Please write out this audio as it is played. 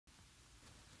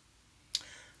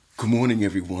Good morning,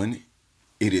 everyone.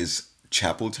 It is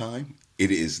chapel time.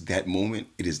 It is that moment,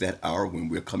 it is that hour when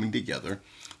we're coming together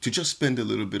to just spend a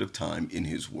little bit of time in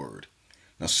His Word.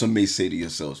 Now, some may say to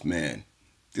yourselves, man,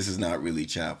 this is not really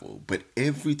chapel. But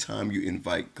every time you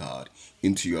invite God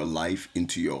into your life,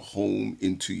 into your home,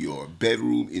 into your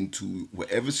bedroom, into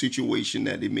whatever situation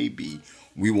that it may be,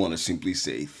 we want to simply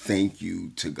say thank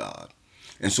you to God.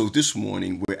 And so this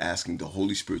morning, we're asking the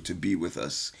Holy Spirit to be with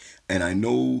us. And I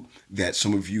know that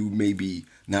some of you may be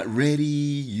not ready,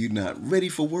 you're not ready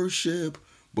for worship,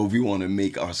 but we want to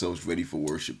make ourselves ready for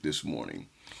worship this morning.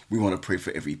 We want to pray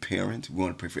for every parent, we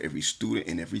want to pray for every student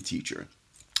and every teacher.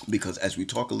 Because as we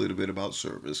talk a little bit about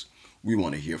service, we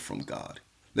want to hear from God.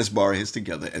 Let's bow our heads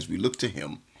together as we look to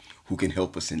Him who can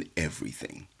help us in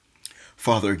everything.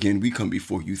 Father, again, we come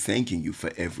before you thanking you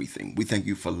for everything. We thank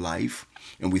you for life,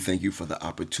 and we thank you for the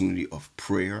opportunity of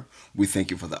prayer. We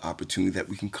thank you for the opportunity that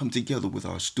we can come together with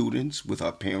our students, with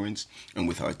our parents, and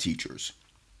with our teachers.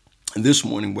 And this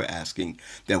morning, we're asking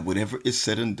that whatever is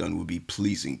said and done will be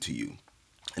pleasing to you.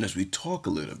 And as we talk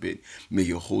a little bit, may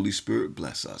your Holy Spirit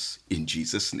bless us. In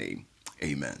Jesus' name,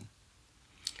 amen.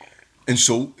 And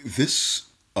so this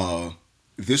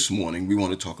morning, we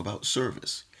want to talk about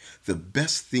service. The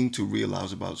best thing to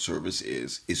realize about service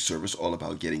is service all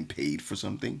about getting paid for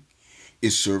something?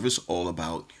 Is service all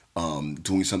about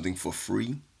doing something for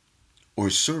free? Or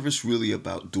is service really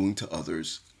about doing to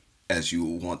others as you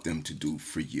want them to do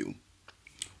for you?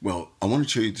 Well, I want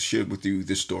to share with you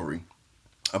this story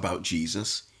about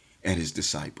Jesus and his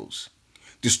disciples.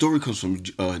 The story comes from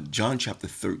John chapter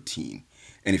 13.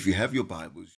 And if you have your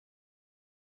Bibles,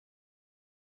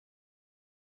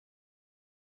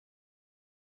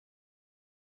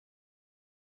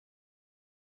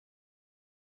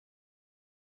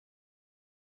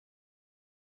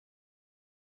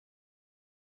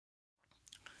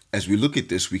 as we look at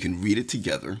this, we can read it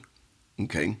together.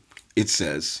 Okay. It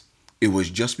says, "It was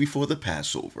just before the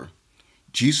Passover.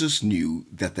 Jesus knew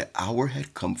that the hour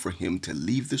had come for him to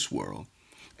leave this world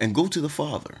and go to the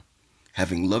Father.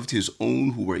 Having loved his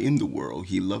own who were in the world,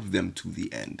 he loved them to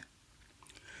the end.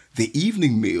 The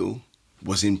evening meal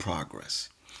was in progress,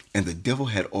 and the devil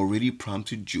had already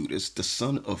prompted Judas, the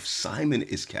son of Simon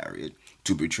Iscariot,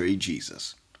 to betray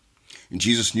Jesus. And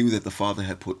Jesus knew that the Father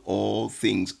had put all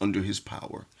things under his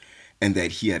power, and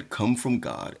that he had come from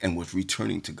God and was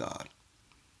returning to God.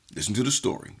 Listen to the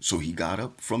story. So he got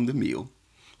up from the meal,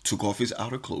 took off his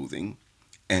outer clothing,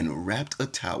 and wrapped a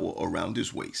towel around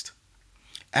his waist.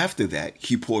 After that,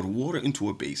 he poured water into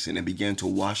a basin and began to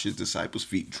wash his disciples'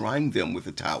 feet, drying them with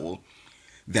a towel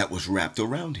that was wrapped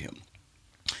around him.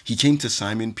 He came to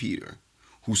Simon Peter,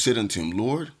 who said unto him,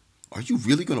 Lord, are you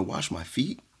really going to wash my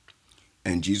feet?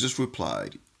 And Jesus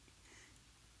replied,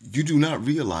 You do not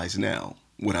realize now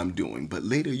what I'm doing, but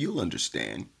later you'll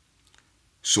understand.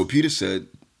 So Peter said,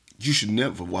 You should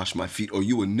never wash my feet, or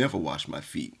you will never wash my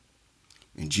feet.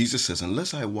 And Jesus says,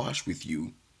 Unless I wash with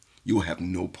you, you will have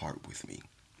no part with me.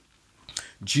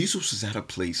 Jesus was at a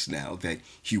place now that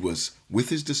he was with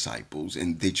his disciples,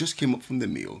 and they just came up from the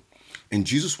meal. And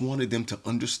Jesus wanted them to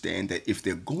understand that if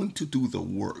they're going to do the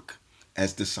work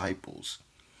as disciples,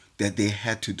 that they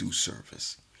had to do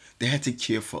service. They had to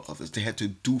care for others. They had to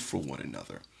do for one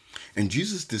another. And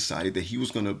Jesus decided that he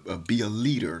was going to be a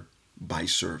leader by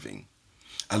serving.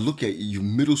 I look at you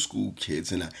middle school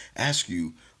kids and I ask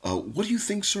you, what do you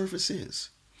think service is?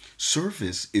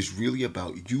 Service is really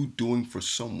about you doing for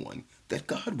someone that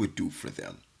God would do for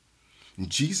them. And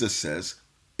Jesus says,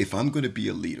 if I'm going to be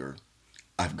a leader,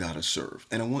 I've got to serve.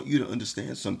 And I want you to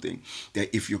understand something,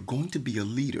 that if you're going to be a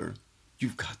leader,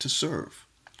 you've got to serve.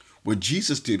 What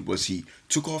Jesus did was he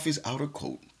took off his outer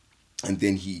coat, and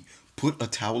then he put a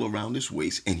towel around his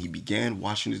waist, and he began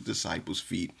washing his disciples'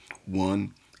 feet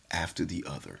one after the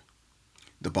other.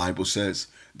 The Bible says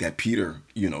that Peter,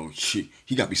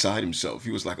 he got beside himself. He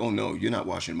was like, oh no, you're not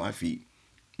washing my feet.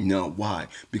 No, why?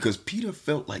 Because Peter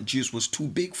felt like Jesus was too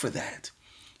big for that.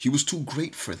 He was too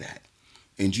great for that.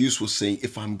 And Jesus was saying,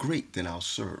 if I'm great, then I'll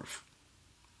serve.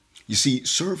 You see,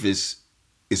 service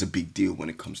is a big deal when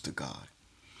it comes to God.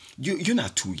 You're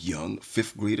not too young,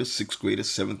 fifth grader, sixth grader,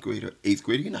 seventh grader, eighth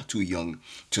grader. You're not too young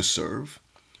to serve.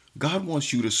 God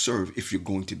wants you to serve if you're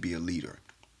going to be a leader.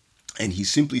 And he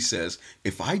simply says,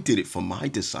 if I did it for my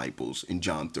disciples in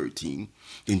John 13,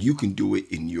 then you can do it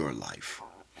in your life.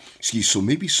 See, so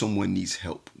maybe someone needs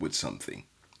help with something.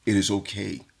 It is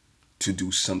okay to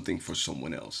do something for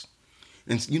someone else.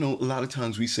 And, a lot of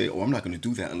times we say, oh, I'm not going to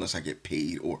do that unless I get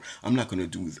paid, or I'm not going to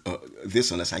do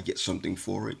this unless I get something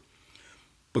for it.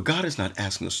 But God is not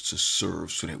asking us to serve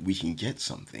so that we can get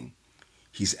something.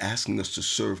 He's asking us to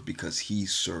serve because he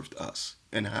served us.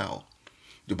 And how?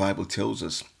 The Bible tells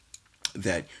us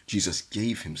that Jesus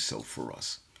gave himself for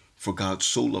us. For God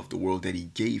so loved the world that he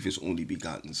gave his only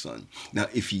begotten son. Now,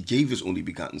 if he gave his only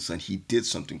begotten son, he did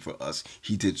something for us.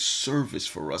 He did service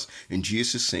for us. And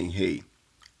Jesus is saying, hey,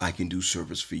 I can do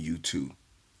service for you too.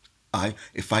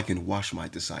 If I can wash my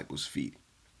disciples' feet,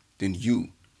 then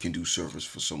you can do service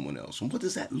for someone else. And what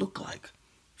does that look like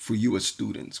for you as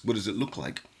students? What does it look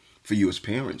like for you as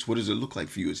parents? What does it look like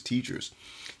for you as teachers?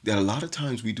 That a lot of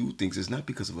times we do things, it's not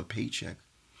because of a paycheck.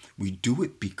 We do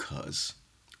it because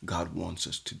God wants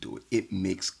us to do it. It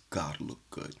makes God look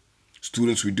good.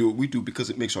 Students, we do what we do because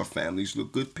it makes our families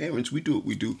look good. Parents, we do what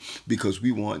we do because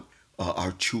we want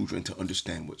our children to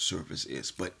understand what service is.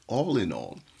 But all in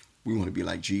all, we want to be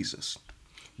like Jesus.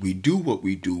 We do what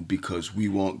we do because we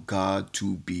want God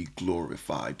to be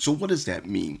glorified. So what does that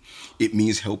mean? It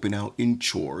means helping out in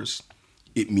chores.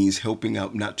 It means helping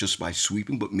out not just by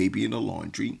sweeping, but maybe in the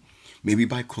laundry, maybe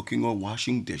by cooking or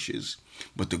washing dishes.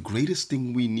 But the greatest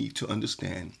thing we need to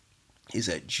understand is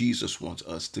that Jesus wants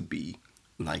us to be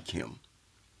like him.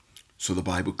 So the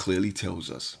Bible clearly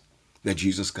tells us that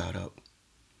Jesus got up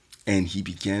and he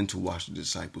began to wash the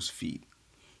disciples' feet.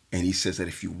 And he says that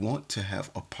if you want to have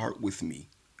a part with me,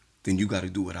 then you got to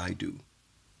do what I do.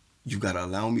 You got to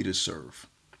allow me to serve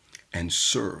and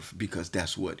serve because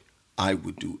that's what I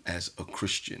would do as a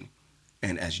Christian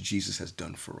and as Jesus has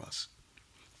done for us.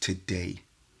 Today,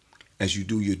 as you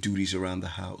do your duties around the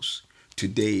house,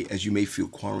 today, as you may feel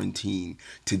quarantined,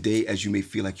 today, as you may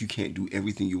feel like you can't do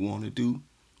everything you want to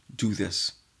do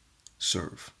this,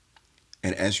 serve.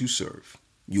 And as you serve,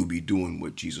 you'll be doing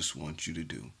what Jesus wants you to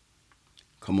do.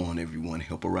 Come on, everyone,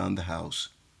 help around the house.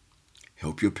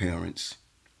 Help your parents.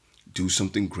 Do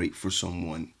something great for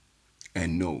someone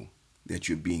and know that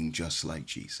you're being just like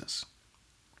Jesus.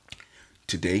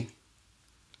 Today,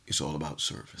 it's all about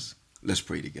service. Let's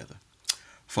pray together.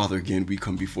 Father, again, we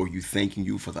come before you thanking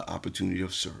you for the opportunity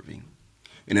of serving.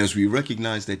 And as we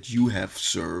recognize that you have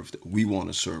served, we want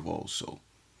to serve also.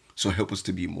 So help us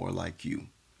to be more like you.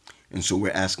 And so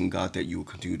we're asking, God, that you will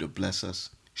continue to bless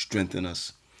us, strengthen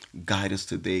us, guide us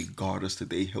today, guard us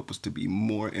today, help us to be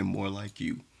more and more like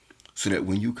you, so that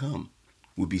when you come,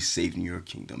 we'll be saved in your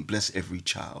kingdom. Bless every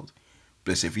child,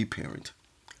 bless every parent,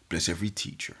 bless every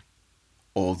teacher.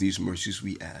 All these mercies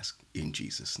we ask in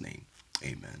Jesus' name.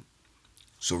 Amen.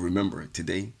 So remember,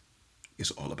 today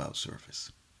is all about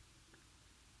service.